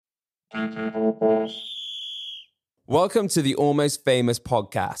Welcome to the Almost Famous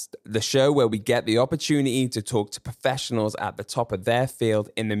podcast, the show where we get the opportunity to talk to professionals at the top of their field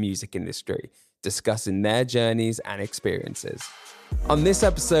in the music industry, discussing their journeys and experiences. On this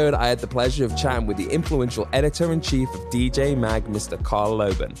episode, I had the pleasure of chatting with the influential editor-in-chief of DJ Mag, Mr. Carl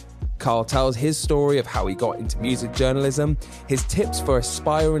Loben. Carl tells his story of how he got into music journalism, his tips for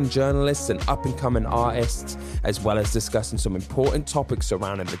aspiring journalists and up-and-coming artists, as well as discussing some important topics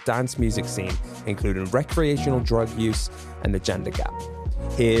surrounding the dance music scene, including recreational drug use and the gender gap.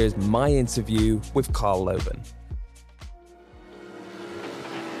 Here's my interview with Carl Loben.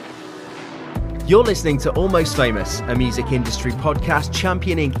 You're listening to Almost Famous, a music industry podcast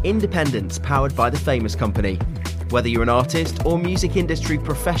championing independence powered by The Famous Company. Whether you're an artist or music industry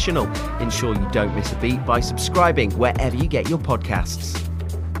professional, ensure you don't miss a beat by subscribing wherever you get your podcasts.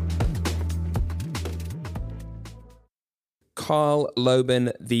 Carl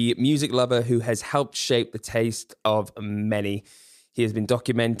Loben, the music lover who has helped shape the taste of many. He has been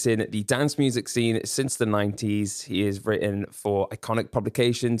documenting the dance music scene since the 90s. He has written for iconic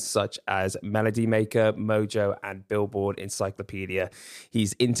publications such as Melody Maker, Mojo, and Billboard Encyclopedia.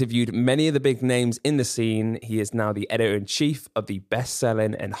 He's interviewed many of the big names in the scene. He is now the editor-in-chief of the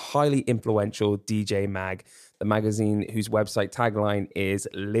best-selling and highly influential DJ Mag, the magazine whose website tagline is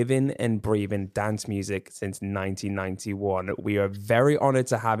 "Living and Breathing Dance Music Since 1991. We are very honored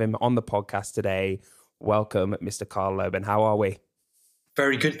to have him on the podcast today. Welcome, Mr. Carl Loben. How are we?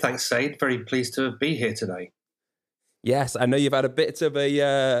 Very good, thanks, Said. Very pleased to be here today. Yes, I know you've had a bit of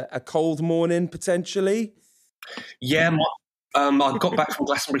a cold morning, potentially. Yeah, I got back from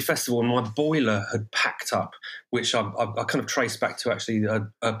Glastonbury Festival and my boiler had packed up, which I kind of traced back to actually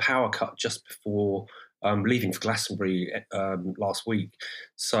a power cut just before leaving for Glastonbury last week.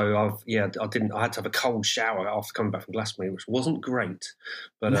 So I had to have a cold shower after coming back from Glastonbury, which wasn't great,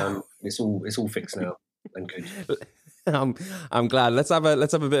 but it's all fixed now and good. I'm glad. Let's have a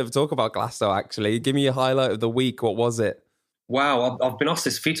bit of a talk about Glasgow. Actually, give me a highlight of the week. What was it? Wow, I've been asked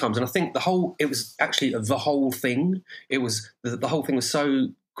this a few times, and I think the whole thing. It was the whole thing was so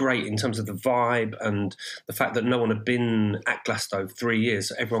great in terms of the vibe and the fact that no one had been at Glasgow for 3 years.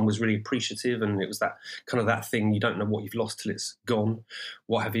 So everyone was really appreciative, and it was that kind of that thing. You don't know what you've lost till it's gone,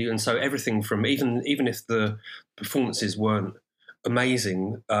 what have you. And so everything from even if the performances weren't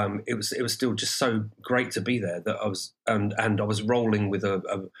amazing, it was still just so great to be there that I was and I was rolling with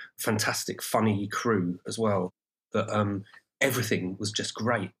a fantastic funny crew as well, that everything was just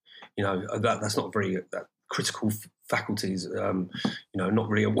great. You know, that's not very critical faculties, not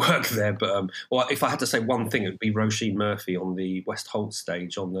really at work there, but well, if I had to say one thing, it would be Roisin Murphy on the West Holt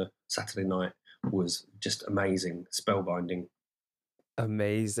stage on the Saturday night was just amazing, spellbinding.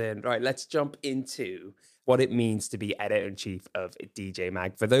 Amazing. Right, let's jump into what it means to be editor-in-chief of DJ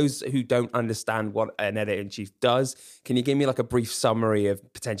Mag. For those who don't understand what an editor-in-chief does, can you give me like a brief summary of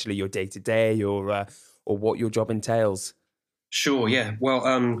potentially your day-to-day or what your job entails? Sure, yeah.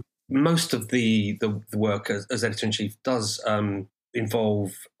 Well, most of the work as editor-in-chief does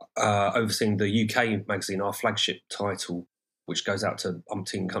involve overseeing the UK magazine, our flagship title, which goes out to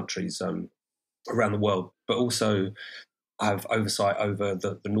umpteen countries around the world, but also I have oversight over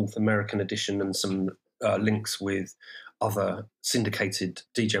the North American edition and some links with other syndicated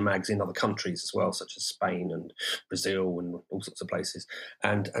DJ mags in other countries as well, such as Spain and Brazil and all sorts of places,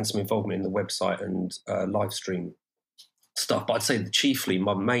 and some involvement in the website and live stream stuff. But I'd say that chiefly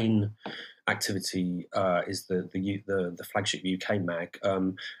my main activity is the flagship UK mag,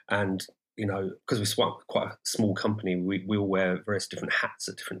 and you know, because we're quite a small company, we all wear various different hats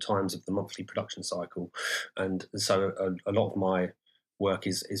at different times of the monthly production cycle, and so a lot of my work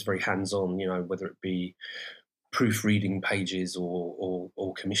is very hands-on, you know, whether it be proofreading pages or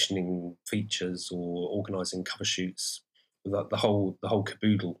commissioning features or organising cover shoots, the whole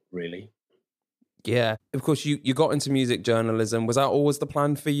caboodle, really. Yeah, of course, you got into music journalism. Was that always the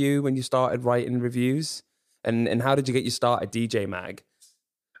plan for you when you started writing reviews? And how did you get your start at DJ Mag?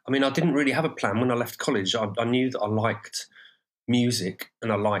 I mean, I didn't really have a plan when I left college. I knew that I liked music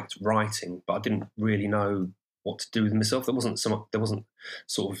and I liked writing, but I didn't really know what to do with myself. There wasn't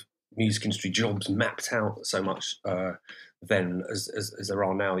sort of music industry jobs mapped out so much then as there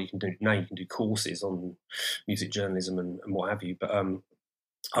are now. You can do courses on music journalism and what have you. But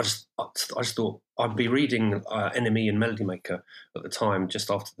I just thought I'd be reading NME and Melody Maker at the time, just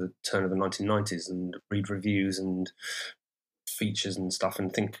after the turn of the 1990s, and read reviews and features and stuff,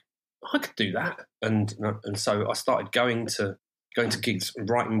 and think I could do that. And so I started going to gigs,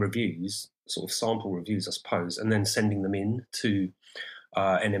 writing reviews, sort of sample reviews, I suppose, and then sending them in to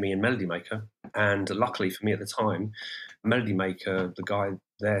NME and Melody Maker. And luckily for me at the time, Melody Maker, the guy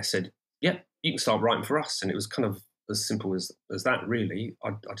there said, yeah, you can start writing for us. And it was kind of as simple as that, really.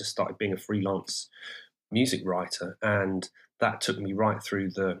 I just started being a freelance music writer, and that took me right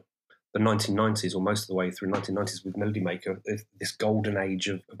through the 1990s, or most of the way through 1990s with Melody Maker, this golden age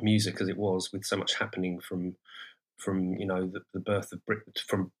of music, as it was, with so much happening from the birth of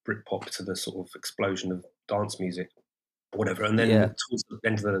from Britpop to the sort of explosion of dance music, or whatever. And then towards the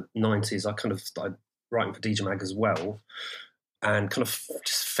end of the 90s, I kind of started writing for DJ Mag as well, and kind of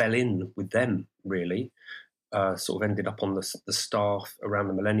just fell in with them, really. Sort of ended up on the staff around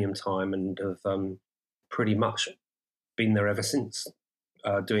the Millennium time, and have pretty much been there ever since,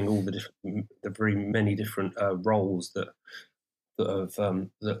 doing all the very many different roles that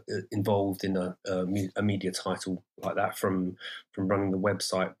involved in a media title like that, from running the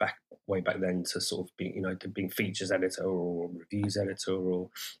website way back then to sort of being features editor or reviews editor or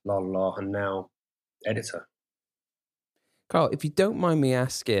and now editor. Carl, if you don't mind me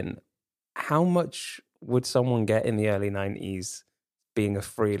asking, how much would someone get in the early 90s being a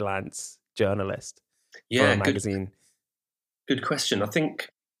freelance journalist for a magazine? Good question. I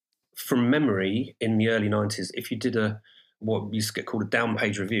think from memory, in the early 90s, if you did what used to get called a down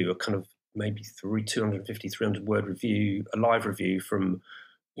page review, a kind of maybe 250, 300 word review, a live review from,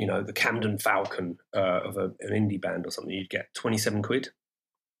 the Camden Falcon of an indie band or something, you'd get 27 quid,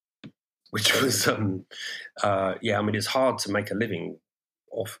 which was, it's hard to make a living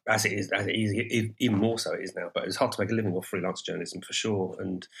off, as it is, even more so it is now, but it's hard to make a living off freelance journalism for sure.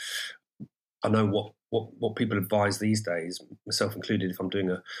 And I know what people advise these days, myself included, if I'm doing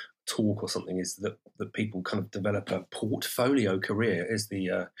a talk or something, is that people kind of develop a portfolio career, is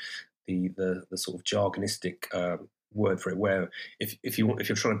the sort of jargonistic word for it, where if you're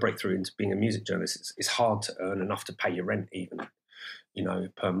trying to break through into being a music journalist, it's hard to earn enough to pay your rent even,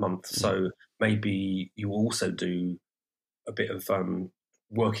 per month. So maybe you also do a bit of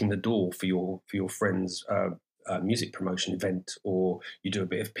working the door for your friends' music promotion event, or you do a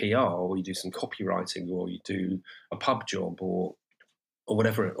bit of PR, or you do some copywriting, or you do a pub job, or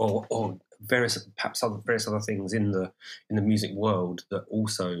whatever, or various other things in the music world that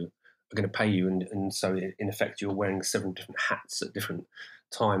also are going to pay you, and so in effect you're wearing several different hats at different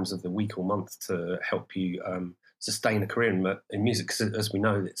times of the week or month to help you sustain a career in music. Because as we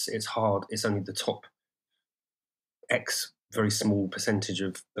know, it's hard. It's only the top X very small percentage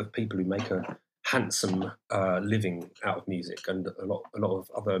of people who make a handsome living out of music, and a lot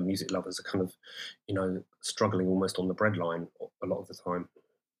of other music lovers are kind of struggling almost on the breadline a lot of the time.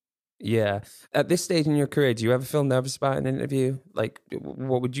 Yeah. At this stage in your career, do you ever feel nervous about an interview? Like,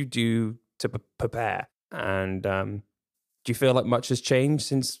 what would you do to prepare? And do you feel like much has changed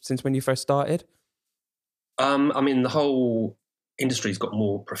since when you first started? The whole industry's got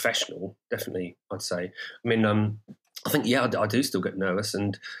more professional, definitely, I'd say. I think, I do still get nervous,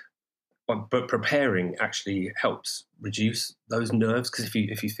 but preparing actually helps reduce those nerves, because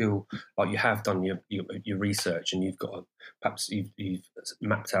if you feel like you have done your research, and perhaps you've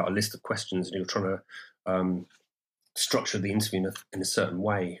mapped out a list of questions, and you're trying to structure the interview in a certain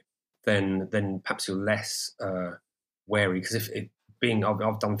way, then perhaps you're less wary. Because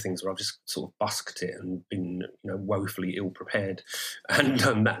I've done things where I've just sort of busked it and been woefully ill prepared, and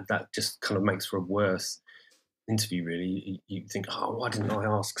that just kind of makes for a worse interview, really. You think, oh, why didn't I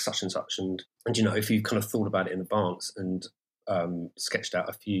ask such and such? And if you've kind of thought about it in advance and sketched out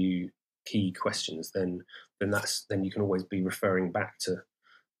a few key questions, then you can always be referring back to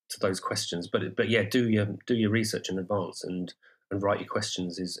those questions. But yeah, do your research in advance and write your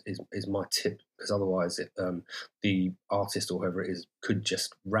questions is my tip, because otherwise the artist or whoever it is could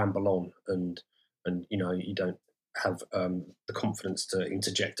just ramble on, and you don't have the confidence to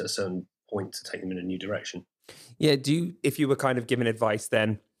interject at a certain point to take them in a new direction. Yeah, if you were kind of giving advice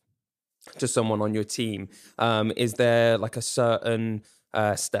then to someone on your team, is there like a certain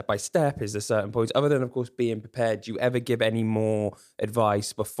step-by-step, is there certain points, other than, of course, being prepared, do you ever give any more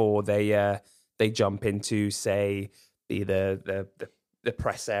advice before they jump into, say, the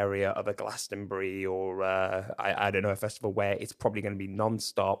press area of a Glastonbury or, I don't know, a festival where it's probably going to be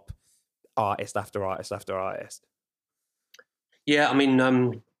non-stop artist after artist after artist? Yeah,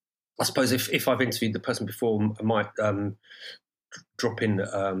 I suppose if I've interviewed the person before, I might drop in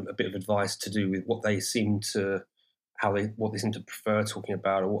a bit of advice to do with what they seem to prefer talking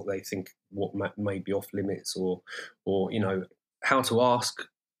about, or what they think may be off limits, or how to ask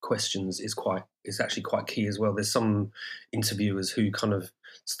questions is actually quite key as well. There's some interviewers who kind of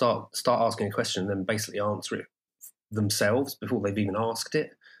start asking a question and then basically answer it themselves before they've even asked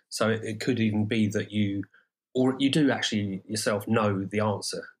it. So it could even be that you do actually yourself know the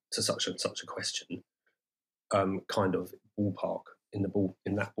answer to such and such a question, kind of ballpark. in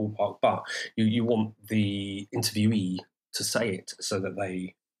that ballpark. But you want the interviewee to say it so that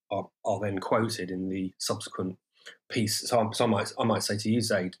they are then quoted in the subsequent piece. So I might say to you,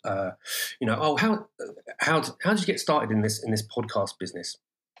 Zaid, how did you get started in this podcast business?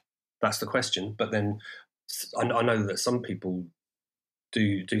 That's the question. But then I know that some people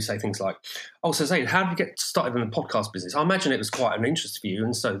do say things like, "Oh, so Zaid, how did you get started in the podcast business?" I imagine it was quite an interest for you,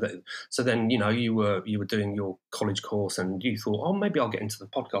 and so then you were doing your college course, and you thought, "Oh, maybe I'll get into the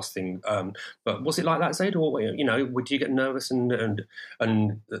podcast thing." But was it like that, Zaid, or would you get nervous and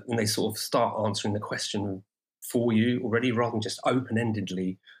they sort of start answering the question for you already, rather than just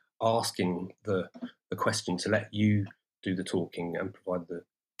open-endedly asking the question to let you do the talking and provide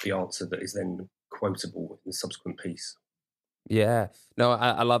the answer that is then quotable in the subsequent piece? Yeah, no,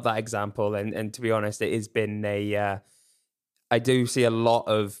 I love that example, and to be honest, it has been I do see a lot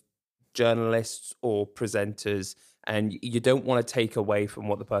of journalists or presenters, and you don't want to take away from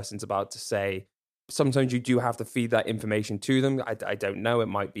what the person's about to say. Sometimes you do have to feed that information to them. I don't know. It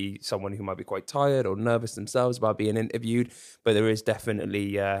might be someone who might be quite tired or nervous themselves about being interviewed, but there is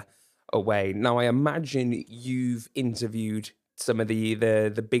definitely a way. Now, I imagine you've interviewed some of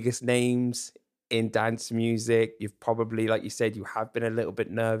the biggest names in dance music. You've probably, like you said, you have been a little bit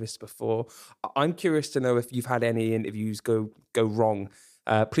nervous before. I'm curious to know if you've had any interviews go wrong.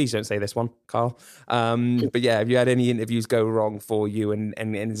 Please don't say this one, Carl. But yeah, have you had any interviews go wrong for you?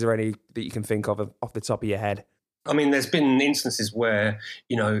 And is there any that you can think of off the top of your head? I mean, there's been instances where,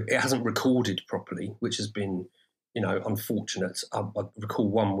 it hasn't recorded properly, which has been, unfortunate. I recall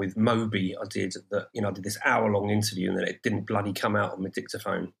one with Moby I did this hour-long interview and then it didn't bloody come out on my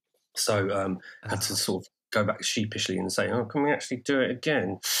dictaphone. So I had to sort of go back sheepishly and say, "Oh, can we actually do it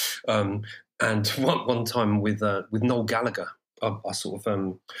again?" And one time with Noel Gallagher, I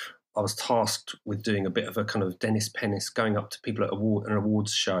was tasked with doing a bit of a kind of Dennis Pennis, going up to people at an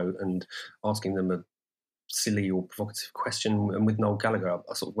awards show and asking them a silly or provocative question. And with Noel Gallagher,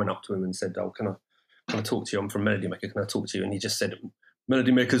 I sort of went up to him and said, "Oh, can I talk to you? I'm from Melody Maker. Can I talk to you?" And he just said,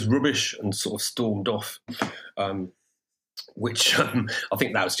 "Melody Maker's rubbish," and sort of stormed off. Which I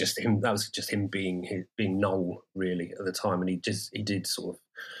think that was just him. That was just him being Noel really at the time, and he did sort of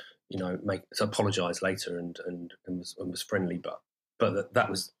apologise later and was friendly, but that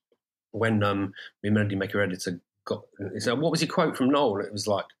was when the Melody Maker editor he said, "What was your quote from Noel?" And it was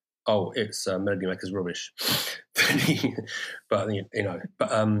like, "Oh, it's Melody Maker's rubbish."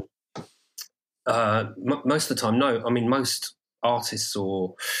 Most of the time, no. I mean, most artists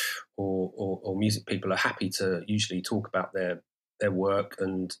or music people are happy to usually talk about their work,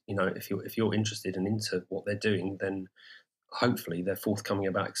 and if you're interested and into what they're doing, then hopefully they're forthcoming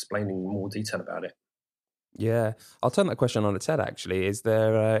about explaining more detail about it. Yeah, I'll turn that question on its head. Actually, is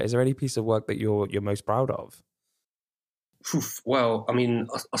there any piece of work that you're most proud of? Well, I mean,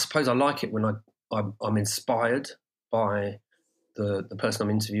 I suppose I like it when I'm inspired by the person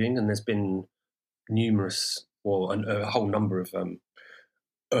I'm interviewing, and there's been numerous, a whole number of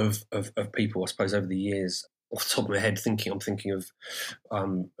people, I suppose, over the years. Off the top of my head, I'm thinking of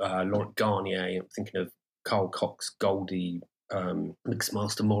Laurent Garnier. I'm thinking of Carl Cox, Goldie,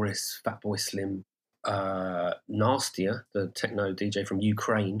 Mixmaster Morris, Fatboy Slim, Nastia, the techno DJ from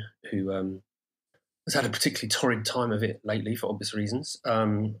Ukraine, who has had a particularly torrid time of it lately for obvious reasons.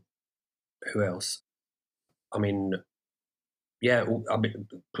 Who else? I mean, yeah,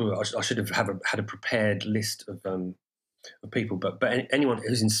 I should have had a prepared list of people, but anyone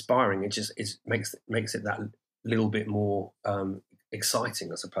who's inspiring, it makes it that little bit more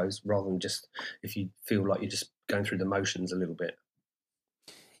exciting, I suppose, rather than just if you feel like you're just going through the motions a little bit.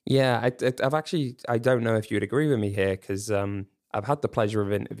 Yeah, I don't know if you would agree with me here, because I've had the pleasure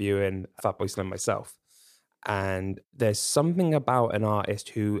of interviewing Fatboy Slim myself, and there's something about an artist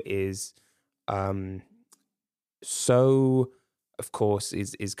who is so, of course,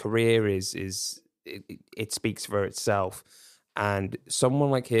 his career it speaks for itself. And someone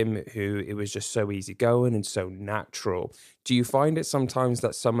like him, who it was just so easygoing and so natural. Do you find it sometimes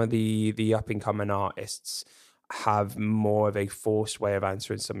that some of the up and coming artists have more of a forced way of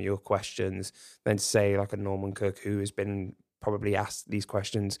answering some of your questions than, say, like a Norman Cook, who has been probably asked these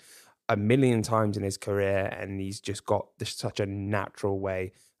questions a million times in his career, and he's just got such a natural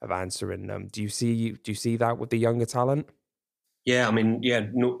way of answering them? Do you see that with the younger talent? Yeah, I mean, yeah,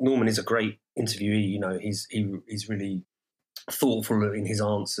 Norman is a great interviewee. He's really thoughtful in his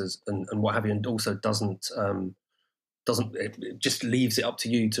answers and what have you, and also doesn't it just leaves it up to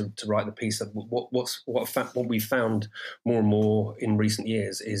you to write the piece. What we've found more and more in recent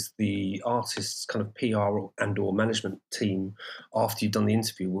years is the artist's kind of PR or management team, after you've done the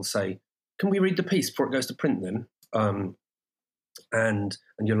interview, will say, "Can we read the piece before it goes to print then?" and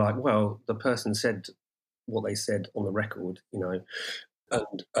you're like, well, the person said what they said on the record, you know.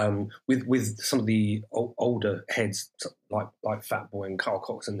 And with some of the older heads like Fatboy and Carl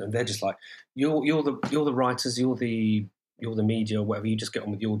Cox, and they're just like, you're the writers, you're the media or whatever. You just get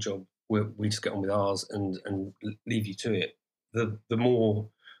on with your job. We just get on with ours and leave you to it. The more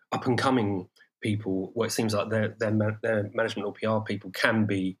up and coming people, well, it seems like their management or PR people can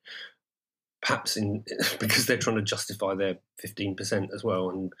be perhaps because they're trying to justify their 15% as well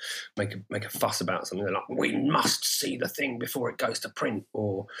and make a fuss about something. They're like, we must see the thing before it goes to print,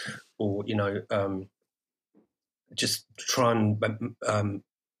 or you know, just try and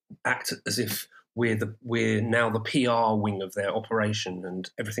act as if we're now the PR wing of their operation,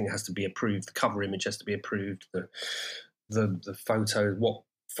 and everything has to be approved. The cover image has to be approved. The photo, what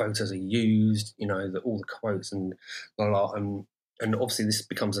photos are used, you know, all the quotes and blah, blah, and obviously this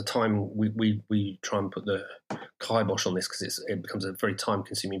becomes a time we try and put the kibosh on this because it becomes a very time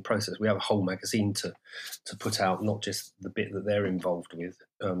consuming process. We have a whole magazine to put out, not just the bit that they're involved with,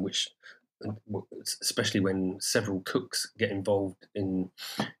 which especially when several cooks get involved in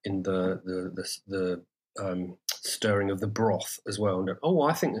the stirring of the broth as well. And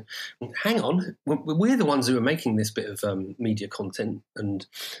I think, hang on, we're the ones who are making this bit of media content, and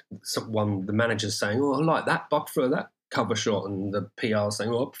the manager's saying, I like that, but I prefer that cover shot, and the PR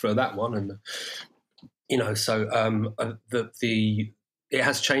saying, I prefer that one, and you know, so it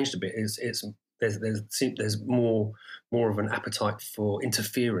has changed a bit. There's more of an appetite for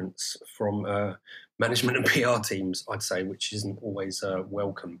interference from management and PR teams, I'd say, which isn't always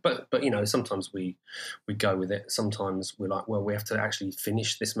welcome. But you know, sometimes we go with it. Sometimes we're like, well, we have to actually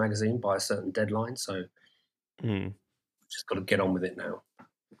finish this magazine by a certain deadline, so we've just got to get on with it now.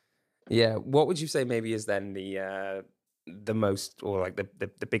 Yeah, what would you say maybe is then the most, or like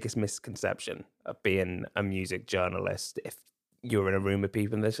the biggest misconception of being a music journalist? If you're in a room with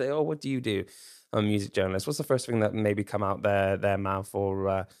people and they say, "Oh, what do you do?" I'm a music journalist. What's the first thing that maybe come out their mouth,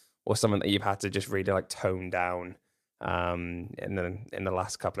 or something that you've had to just really like tone down in the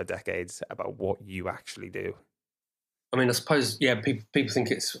last couple of decades about what you actually do? I mean, I suppose, yeah, people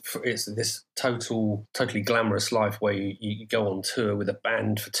think it's this totally glamorous life where you go on tour with a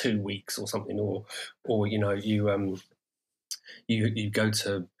band for 2 weeks or something, or you know, you go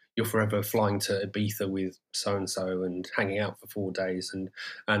to, you're forever flying to Ibiza with so and so and hanging out for 4 days, and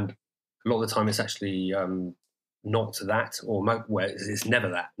a lot of the time it's actually not that, or it's never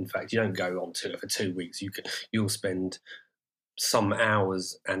that. In fact, you don't go on tour for 2 weeks. You'll spend some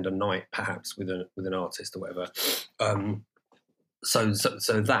hours and a night perhaps with an artist or whatever. So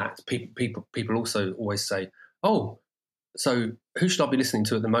that people also always say, oh, so who should I be listening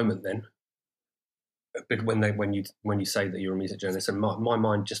to at the moment then? But when you say that you're a music journalist, and my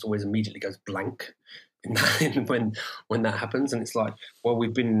mind just always immediately goes blank when that happens, and it's like, well,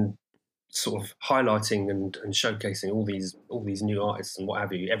 we've been sort of highlighting and showcasing all these new artists and what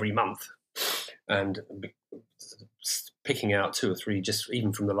have you every month, and picking out 2 or 3 just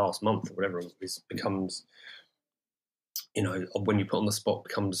even from the last month or whatever becomes, you know, when you put on the spot,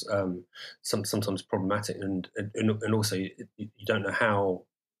 becomes sometimes problematic, and also you don't know how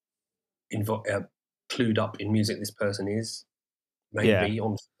clued up in music this person is. Maybe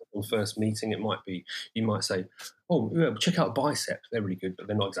on first meeting, it might be, you might say, oh, yeah, check out Bicep, they're really good, but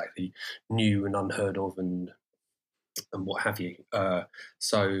they're not exactly new and unheard of and what have you.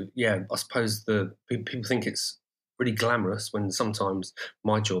 So yeah, I suppose people think it's really glamorous when sometimes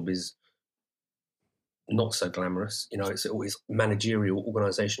my job is not so glamorous. You know, it's always managerial,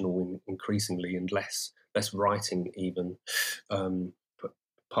 organisational, increasingly, and less writing even. But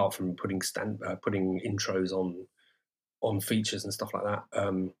apart from putting intros on features and stuff like that,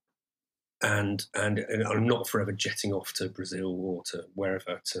 and I'm not forever jetting off to Brazil or to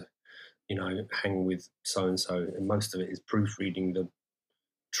wherever to, you know, hang with so and so. And most of it is proofreading the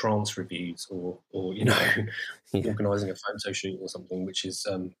trance reviews, or you know, organising a photo shoot or something, which is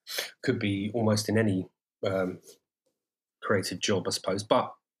could be almost in any creative job, I suppose.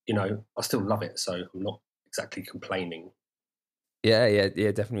 But you know, I still love it, so I'm not exactly complaining. Yeah,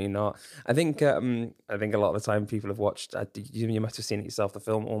 definitely not. I think a lot of the time people have watched. You must have seen it yourself, the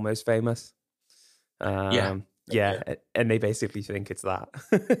film Almost Famous. Yeah, and they basically think it's that.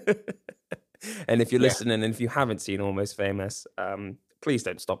 And if you're listening, and if you haven't seen Almost Famous, please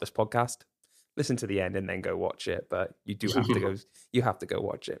don't stop this podcast. Listen to the end and then go watch it. But you do have to go. You have to go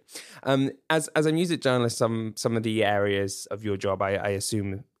watch it. As a music journalist, some of the areas of your job, I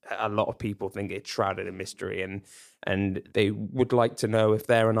assume a lot of people think it's shrouded in mystery, and they would like to know, if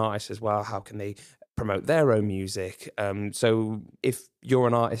they're an artist as well, how can they promote their own music. So if you're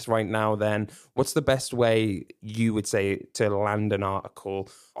an artist right now, then what's the best way you would say to land an article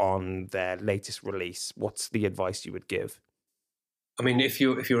on their latest release? What's the advice you would give? I mean, if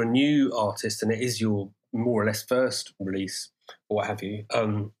you're a new artist and it is your more or less first release or what have you,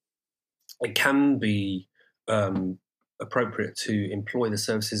 it can be appropriate to employ the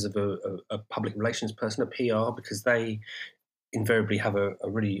services of a public relations person, a PR, because they invariably have a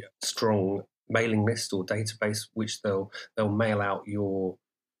really strong mailing list or database, which they'll mail out your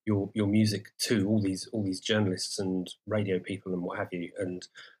music to all these journalists and radio people and what have you, and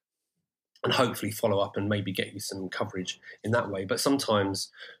hopefully follow up and maybe get you some coverage in that way. But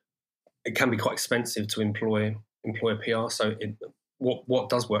sometimes it can be quite expensive to employ a PR. So what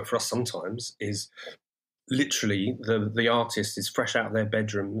does work for us sometimes is literally the artist is fresh out of their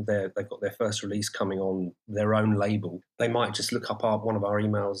bedroom. They've got their first release coming on their own label. They might just look up one of our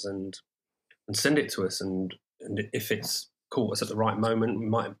emails and send it to us. And if it's caught us at the right moment, we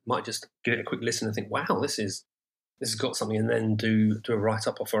might just give it a quick listen and think, wow, this has got something, and then do a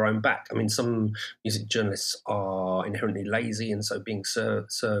write-up off our own back. I mean, some music journalists are inherently lazy, and so being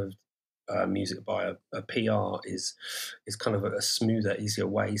served music by a PR is kind of a smoother, easier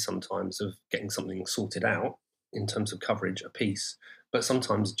way sometimes of getting something sorted out in terms of coverage, a piece. But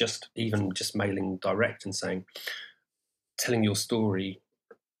sometimes just mailing direct and telling your story,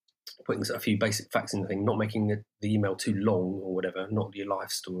 putting a few basic facts in the thing, not making the email too long or whatever, not your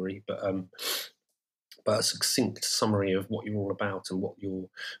life story, but a succinct summary of what you're all about and what your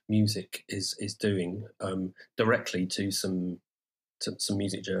music is doing directly to some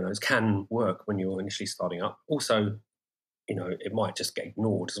music journals can work when you're initially starting up. Also, it might just get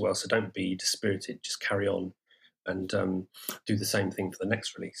ignored as well, so don't be dispirited, just carry on and do the same thing for the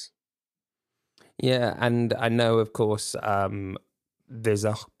next release. Yeah, and I know, of course, there's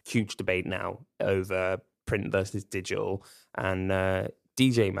a huge debate now over print versus digital, and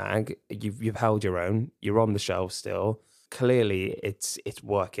DJ Mag, you've held your own, you're on the shelf still. Clearly it's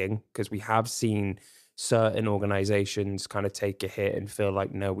working, because we have seen certain organizations kind of take a hit and feel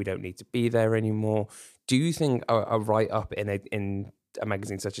like, no, we don't need to be there anymore. Do you think a write-up in a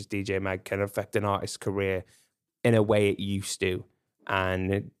magazine such as DJ Mag can affect an artist's career in a way it used to?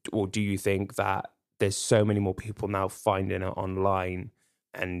 Or do you think that there's so many more people now finding it online,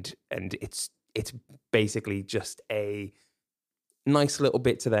 and it's basically just a nice little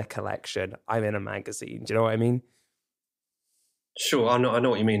bit to their collection? I'm in a magazine. Do you know what I mean? Sure, I know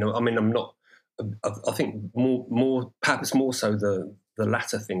what you mean. I mean, I'm not. I think more perhaps more so the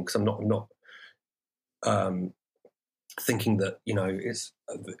latter thing, because I'm not thinking that it's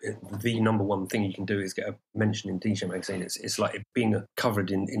the number one thing you can do is get a mention in DJ Magazine. It's like being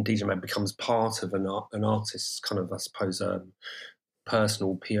covered in DJ Mag becomes part of an artist's kind of, I suppose,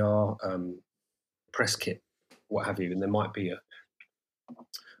 personal PR press kit, what have you, and there might be a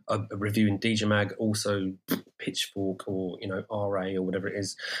review in DJ Mag, also Pitchfork or RA or whatever it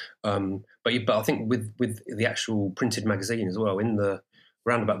is. But I think with the actual printed magazine as well, in the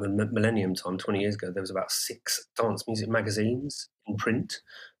around about the millennium time, 20 years ago, there was about 6 dance music magazines in print.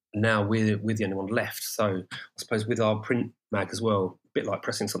 Now we're the only one left. So I suppose with our print mag as well, a bit like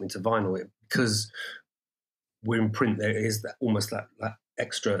pressing something to vinyl, because we're in print, there is almost that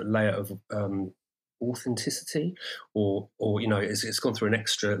extra layer of authenticity, or it's gone through an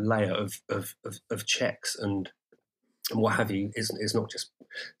extra layer of checks and what have you. It's not just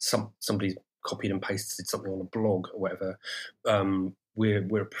somebody copied and pasted something on a blog or whatever.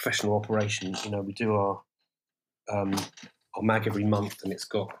 We're a professional operation. We do our mag every month, and it's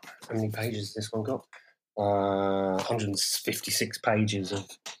got, how many pages has this one got? 156 pages of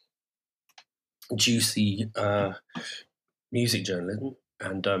juicy music journalism,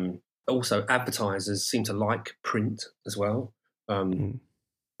 and also advertisers seem to like print as well. We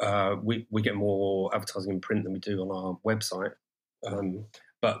get more advertising in print than we do on our website,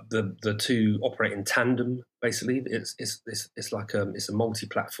 but the two operate in tandem. Basically, it's like it's a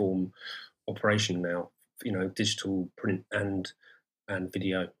multi-platform operation now. Digital, print, and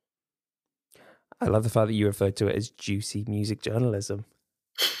video. I love the fact that you referred to it as juicy music journalism.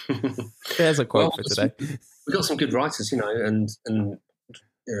 There's a quote for today. We've got some good writers, and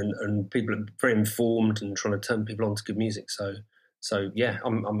people are very informed and trying to turn people on to good music. So yeah,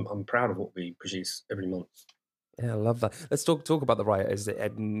 I'm proud of what we produce every month. Yeah, I love that. Let's talk about the writers.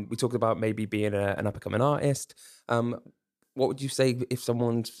 We talked about maybe being an up-and-coming artist. What would you say if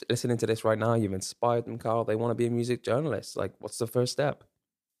someone's listening to this right now, you've inspired them, Carl, they want to be a music journalist? Like, what's the first step?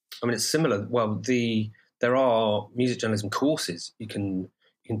 I mean, it's similar. Well, there are music journalism courses you can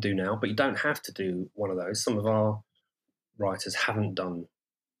do now, but you don't have to do one of those. Some of our writers haven't done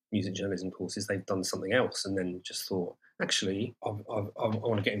music journalism courses, they've done something else and then just thought, actually, I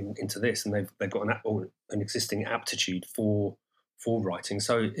want to get into this, and they've got an existing aptitude for writing.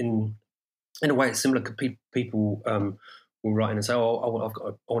 So in a way, it's similar. People will write in and say, "Oh, I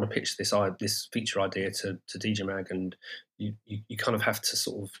want to pitch this feature idea to DJ Mag," and you kind of have to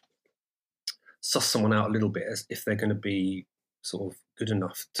sort of suss someone out a little bit as if they're going to be sort of good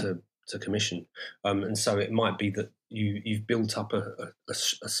enough to commission. And so it might be that you've built up a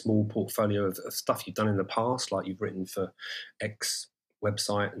small portfolio of stuff you've done in the past, like you've written for X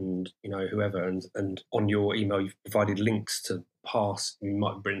website and whoever, and on your email you've provided links to past. You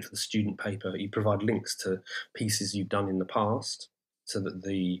might have written for the student paper. You provide links to pieces you've done in the past, so that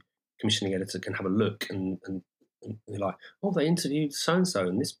the commissioning editor can have a look and they're like, oh, they interviewed so and so,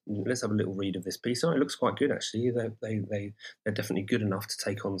 and this. Let's have a little read of this piece. Oh, it looks quite good actually. They're definitely good enough to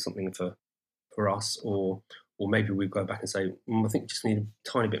take on something for us, or maybe we go back and say, I think you just need a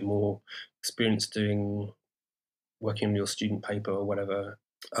tiny bit more experience working on your student paper or whatever.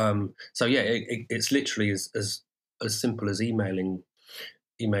 So yeah, it's literally as simple as emailing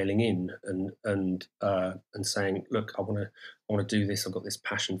in and saying, look, I want to do this. I've got this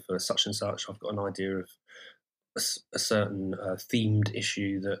passion for such and such. I've got an idea of a certain themed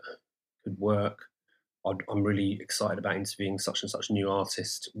issue that could work. I'm really excited about interviewing such and such new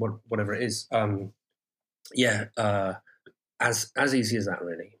artist, whatever it is. As easy as that,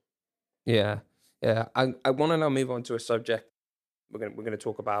 really. Yeah. I want to now move on to a subject we're going to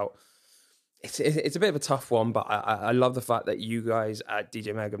talk about. It's a bit of a tough one, but I love the fact that you guys at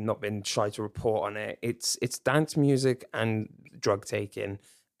DJ Mag have not been shy to report on it. It's dance music and drug taking,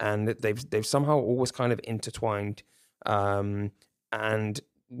 and they've somehow always kind of intertwined. And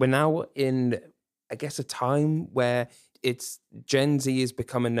we're now in, I guess, a time where it's Gen Z is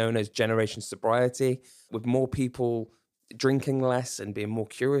becoming known as Generation Sobriety, with more people drinking less and being more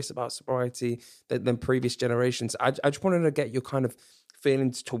curious about sobriety than previous generations. I just wanted to get your kind of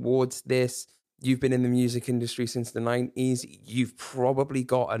feelings towards this. You've been in the music industry since the 90s. You've probably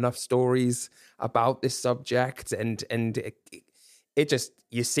got enough stories about this subject, and it just,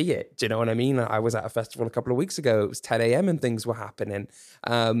 you see it. Do you know what I mean? I was at a festival a couple of weeks ago. It was 10 a.m. and things were happening.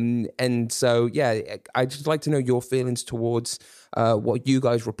 And so, yeah, I'd just like to know your feelings towards what you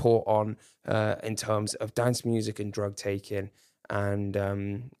guys report on in terms of dance music and drug taking,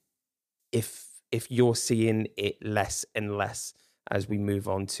 and if you're seeing it less and less as we move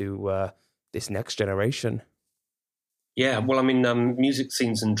on to this next generation. Yeah, well, I mean, music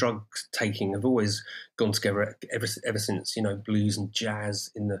scenes and drug taking have always gone together ever since, blues and jazz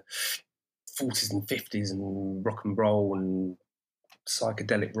in the 40s and 50s, and rock and roll and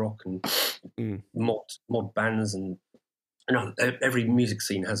psychedelic rock and mod bands, and every music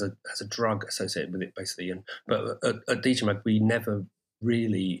scene has a drug associated with it, basically. But at DJ Mag, we never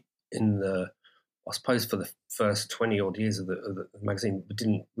really, I suppose for the first 20 odd years of the magazine, we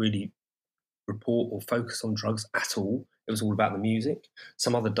didn't really report or focus on drugs at all. It was all about the music.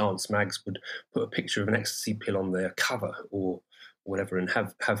 Some other dance mags would put a picture of an ecstasy pill on their cover or whatever, and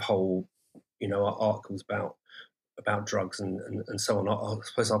have whole articles about drugs and so on. I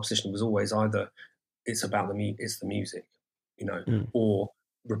suppose our position was always either it's about it's the music, or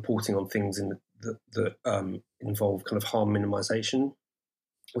reporting on things that involve kind of harm minimization,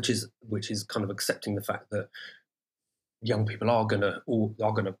 which is kind of accepting the fact that young people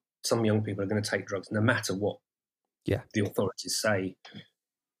some young people are going to take drugs no matter what the authorities say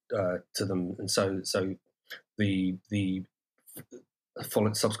to them. And so the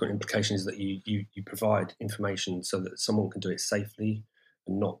subsequent implication is that you provide information so that someone can do it safely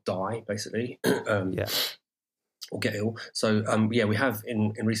and not die, basically, or get ill. So we have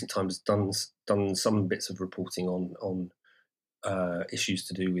in recent times done some bits of reporting on issues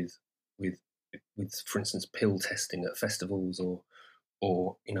to do with, for instance, pill testing at festivals or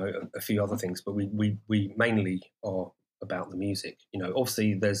a few other things, but we mainly are about the music.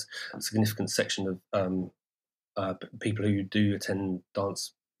 Obviously there's a significant section of people who do attend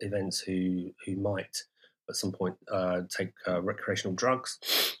dance events who might at some point take recreational drugs.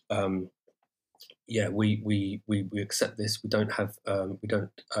 We accept this. We don't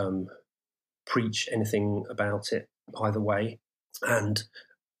preach anything about it either way, and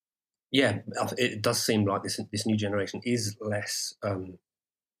it does seem like this new generation is less.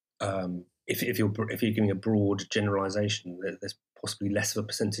 If you're giving a broad generalisation, there's possibly less of a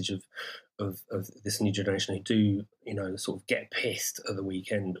percentage of this new generation who do sort of get pissed at the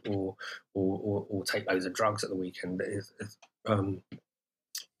weekend or take loads of drugs at the weekend.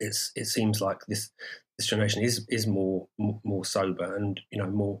 It seems like this generation is more sober, and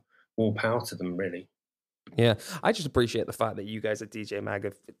more power to them, really. Yeah, I just appreciate the fact that you guys at DJ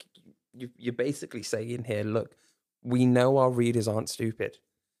Mag, you're basically saying here, look, we know our readers aren't stupid.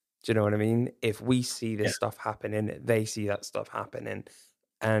 Do you know what I mean? If we see this stuff happening, they see that stuff happening.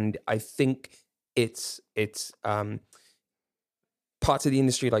 And I think it's parts of the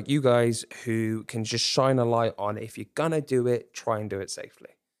industry like you guys who can just shine a light on, if you're gonna do it, try and do it safely.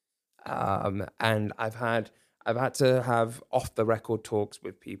 And I've had to have off the record talks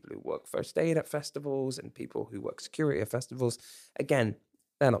with people who work first aid at festivals and people who work security at festivals. Again,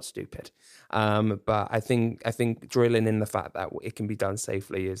 they're not stupid. But I think drilling in the fact that it can be done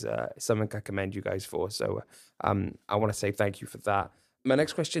safely is something I commend you guys for. So I want to say thank you for that. My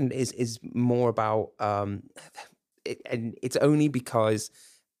next question is more about, and it's only because,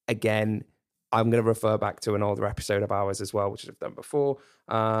 again, I'm going to refer back to an older episode of ours as well, which I've done before.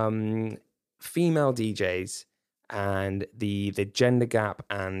 Female DJs and the gender gap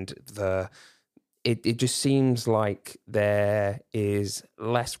and it just seems like there is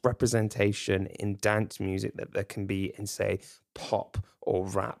less representation in dance music that there can be in, say, pop or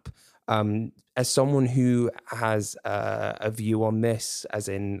rap. As someone who has a view on this, as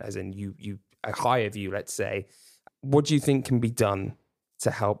in you a higher view, let's say, what do you think can be done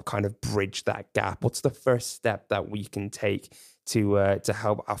to help kind of bridge that gap? What's the first step that we can take to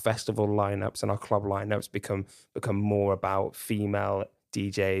help our festival lineups and our club lineups become more about female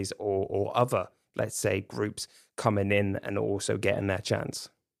DJs or other, let's say, groups coming in and also getting their chance?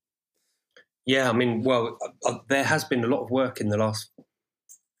 Yeah, I mean, well, there has been a lot of work in the last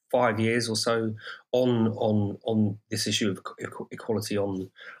 5 years or so on this issue of equality on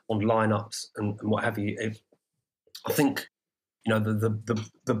lineups and what have you. I think, you know,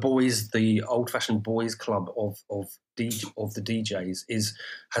 the boys, the old fashioned boys club of the DJs is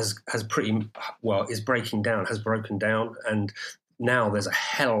breaking down, has broken down, and now there's a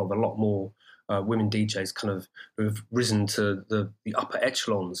hell of a lot more women DJs kind of who have risen to the upper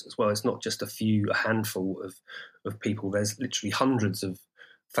echelons as well. It's not just a handful of people. There's literally hundreds of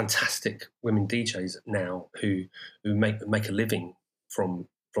fantastic women DJs now who make a living from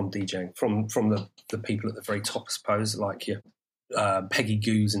DJing, from the people at the very top, I suppose, like your Peggy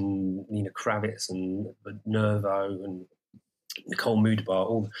Goose and Nina Kravitz and Nervo and Nicole Mudabar,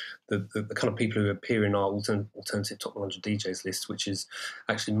 all the kind of people who appear in our alternative top 100 DJs list, which is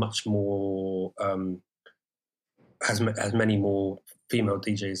actually much more has many more female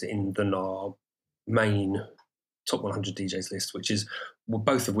DJs in than our main top 100 DJs list,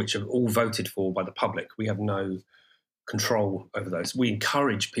 both of which are all voted for by the public. We have no control over those. We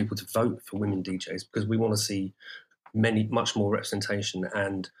encourage people to vote for women DJs because we want to see much more representation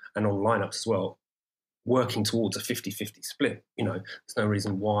and on lineups as well, working towards a 50-50 split. You know, there's no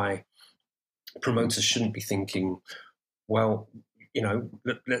reason why promoters shouldn't be thinking, well, you know,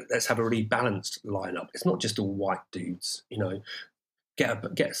 let's have a really balanced lineup. It's not just all white dudes, you know.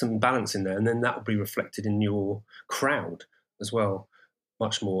 Get some balance in there, and then that will be reflected in your crowd as well,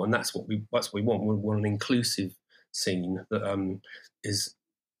 much more. And that's what we want. We want an inclusive scene that is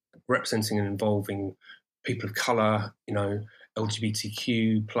representing and involving people of colour, you know,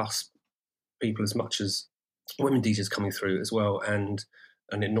 LGBTQ plus people as much as women DJs coming through as well, and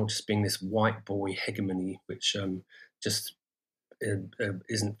it not just being this white boy hegemony, which just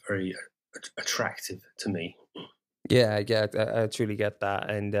isn't very attractive to me. Yeah, I truly get that.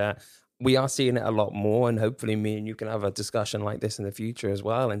 And we are seeing it a lot more, and hopefully me and you can have a discussion like this in the future as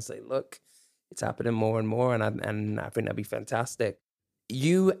well and say, look, it's happening more and more, and I think that'd be fantastic.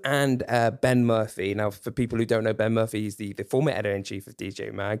 You and Ben Murphy, now for people who don't know, Ben Murphy is the former editor-in-chief of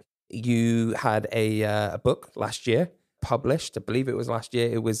DJ Mag. You had a book last year published, I believe it was last year.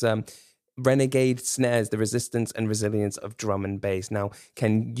 It was Renegade Snares, The Resistance and Resilience of Drum and Bass. Now,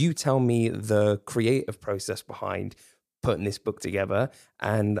 can you tell me the creative process behind putting this book together?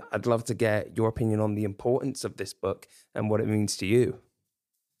 And I'd love to get your opinion on the importance of this book and what it means to you.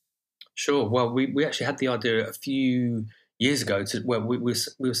 Sure. Well, we actually had the idea a few years ago we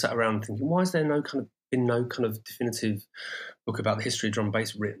were sat around thinking, why is there no kind of definitive book about the history of drum and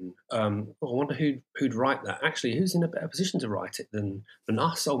bass written? I wonder who'd write that. Actually, who's in a better position to write it than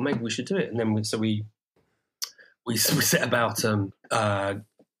us? Oh, maybe we should do it. And then we set about.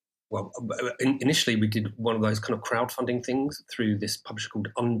 Initially we did one of those kind of crowdfunding things through this publisher called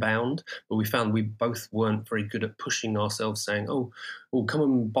Unbound, but we found we both weren't very good at pushing ourselves, saying, "Oh, come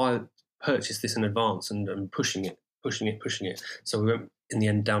and purchase this in advance," and pushing it. So we went in the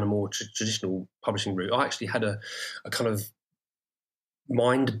end down a more traditional publishing route. I actually had a kind of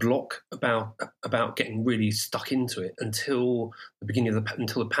mind block about getting really stuck into it until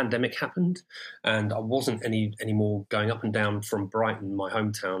the pandemic happened, and I wasn't any more going up and down from Brighton, my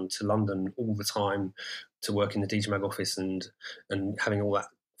hometown, to London all the time to work in the DJ Mag office and having all that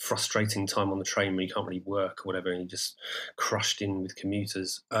frustrating time on the train where you can't really work or whatever, and you're just crushed in with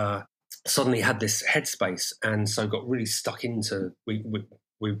commuters. Suddenly had this headspace, and so got really stuck into. We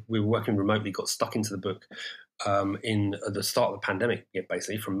were working remotely, got stuck into the book in at the start of the pandemic,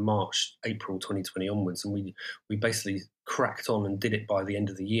 basically from April 2020 onwards, and we basically cracked on and did it by the end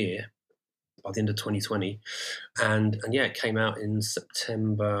of the year, by the end of 2020, and yeah, it came out in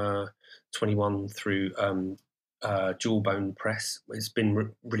September 21 through Jawbone Press. It's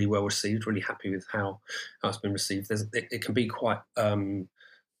been really well received. Really happy with how it's been received. It can be quite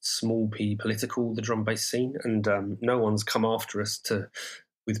small p political, the drum bass scene, and no one's come after us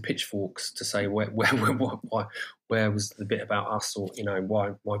with pitchforks to say where was the bit about us, or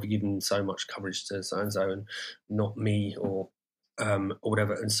why have you given so much coverage to so and so and not me, or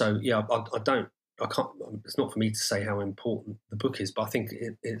whatever. And so yeah, I can't. It's not for me to say how important the book is, but I think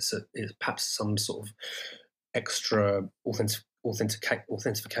it's perhaps some sort of extra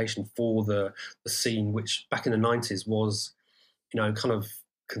authentication for the scene, which back in the 90s was kind of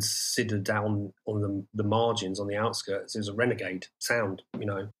considered down on the margins, on the outskirts. It was a renegade sound,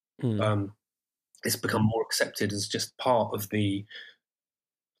 It's become more accepted as just part of the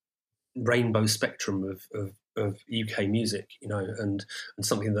rainbow spectrum of UK music, and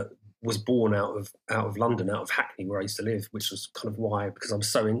something that was born out of London, out of Hackney, where I used to live, which was kind of why, because I was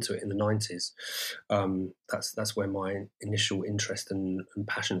so into it in the 90s. That's where my initial interest and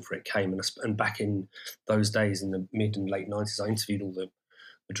passion for it came. And back in those days, in the mid and late 90s, I interviewed all the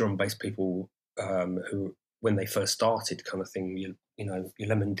drum bass people who, when they first started, kind of thing, your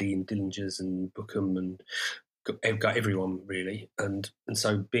Lemon D and Dillingers and Bookham, and got everyone really. And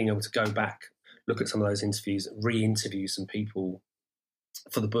so being able to go back, look at some of those interviews, re-interview some people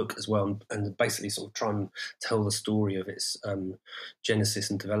for the book as well, and basically sort of try and tell the story of its genesis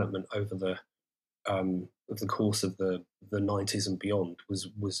and development over the course of the 90s and beyond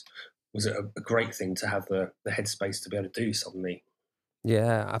was a great thing to have the headspace to be able to do suddenly.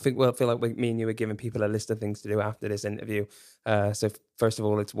 Yeah, I feel like me and you were giving people a list of things to do after this interview. So first of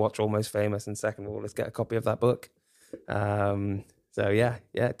all, let's watch Almost Famous, and second of all, let's get a copy of that book. So yeah,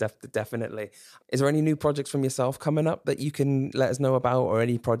 definitely. Is there any new projects from yourself coming up that you can let us know about, or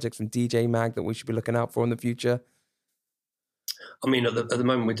any projects from DJ Mag that we should be looking out for in the future? I mean, at the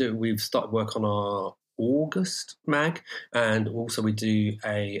moment we've started work on our August mag, and also we do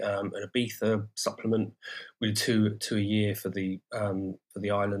an Ibiza supplement. We do two a year for the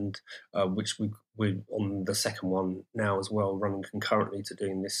island, which we're on the second one now as well, running concurrently to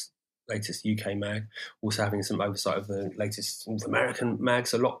doing this latest UK mag. Also having some oversight of the latest North American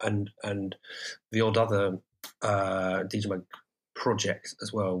mags a lot, and the odd other DJ Mag project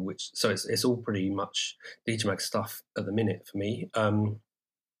as well. Which so it's all pretty much DJ Mag stuff at the minute for me.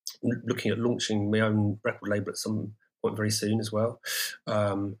 Looking at launching my own record label at some point very soon as well,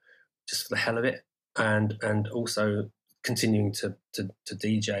 just for the hell of it, and also continuing to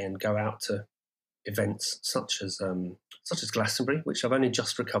DJ and go out to events such as Glastonbury, which I've only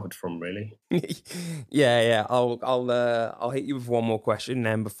just recovered from, really. Yeah. I'll hit you with one more question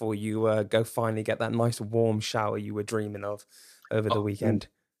then before you go finally get that nice warm shower you were dreaming of over the weekend.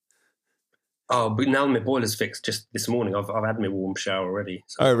 Oh, but now my boiler's fixed. Just this morning, I've had my warm shower already.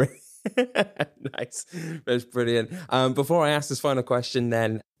 So. Oh, really? Nice. That's brilliant. Before I ask this final question,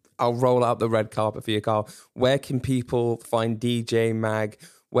 then I'll roll out the red carpet for you, Carl. Where can people find DJ Mag?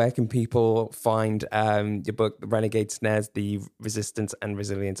 Where can people find your book, The Renegade Snares, The Resistance and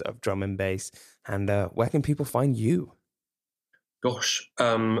Resilience of Drum and Bass? And where can people find you? Gosh,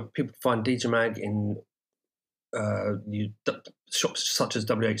 people find DJ Mag in shops such as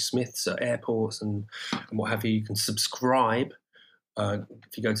WH Smith's at airports and what have you. You can subscribe.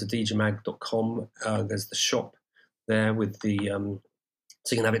 If you go to djmag.com, there's the shop there with the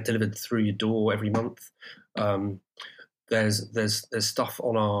so you can have it delivered through your door every month. There's stuff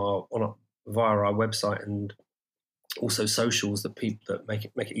on our via our website, and also socials that make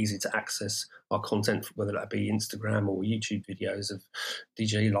it easy to access our content, whether that be Instagram or YouTube videos of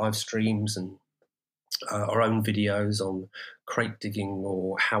DJ live streams, and our own videos on crate digging,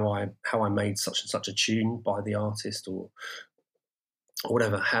 or how I made such and such a tune by the artist, or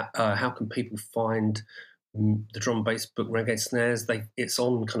whatever. How can people find the drum and bass book Renegade Snares? It's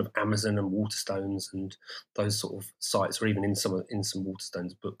on kind of Amazon and Waterstones and those sort of sites, or even in some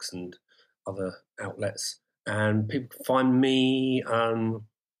Waterstones books and other outlets. And people can find me.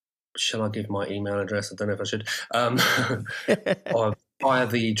 Shall I give my email address? I don't know if I should. via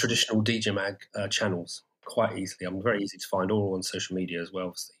the traditional DJ Mag channels quite easily. I'm very easy to find, all on social media as well,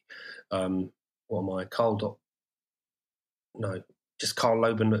 obviously. What am I? Just Carl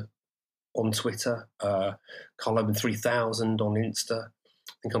Loban on Twitter, Carl Loban 3000 on Insta. I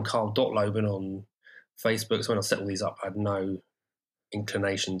think I'm Carl.Loban on Facebook. So when I set all these up, I had no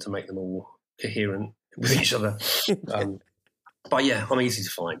inclination to make them all coherent with each other. But yeah, I'm easy to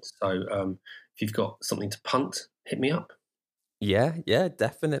find. So if you've got something to punt, hit me up. Yeah,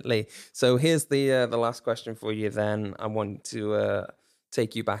 definitely. So here's the last question for you then. I want to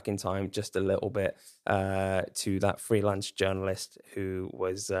take you back in time just a little bit to that freelance journalist who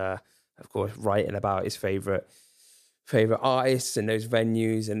was, of course, writing about his favorite artists and those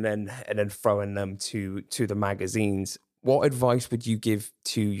venues, and then throwing them to the magazines. What advice would you give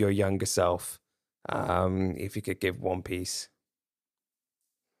to your younger self, if you could give one piece?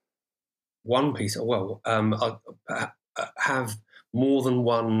 One piece? Well, I have more than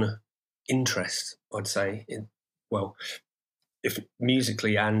one interest, I'd say. If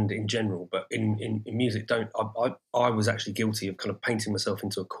musically and in general, but in music, I was actually guilty of kind of painting myself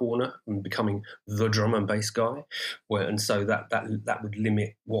into a corner and becoming the drum and bass guy, and so that would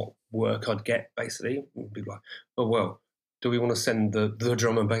limit what work I'd get. Basically, it'd be like, oh well, do we want to send the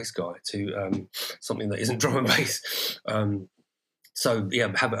drum and bass guy to something that isn't drum and bass? So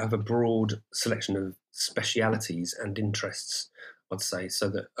yeah, have a broad selection of specialities and interests, I'd say,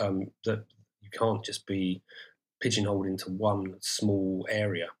 so that that you can't just be pigeonholed into one small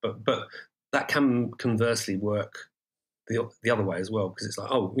area, but that can conversely work the other way as well, because it's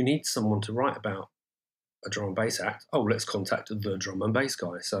like, oh, we need someone to write about a drum and bass act. Oh, let's contact the drum and bass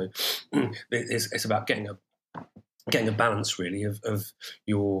guy. So it's about getting a balance really of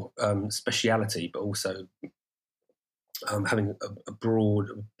your speciality, but also having a broad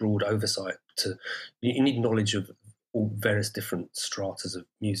oversight. You need knowledge of all various different stratas of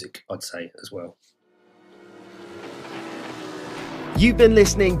music, I'd say, as well. You've been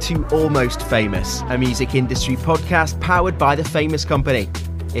listening to Almost Famous, a music industry podcast powered by The Famous Company.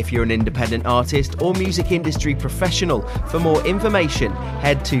 If you're an independent artist or music industry professional, for more information,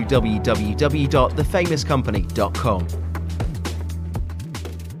 head to www.thefamouscompany.com.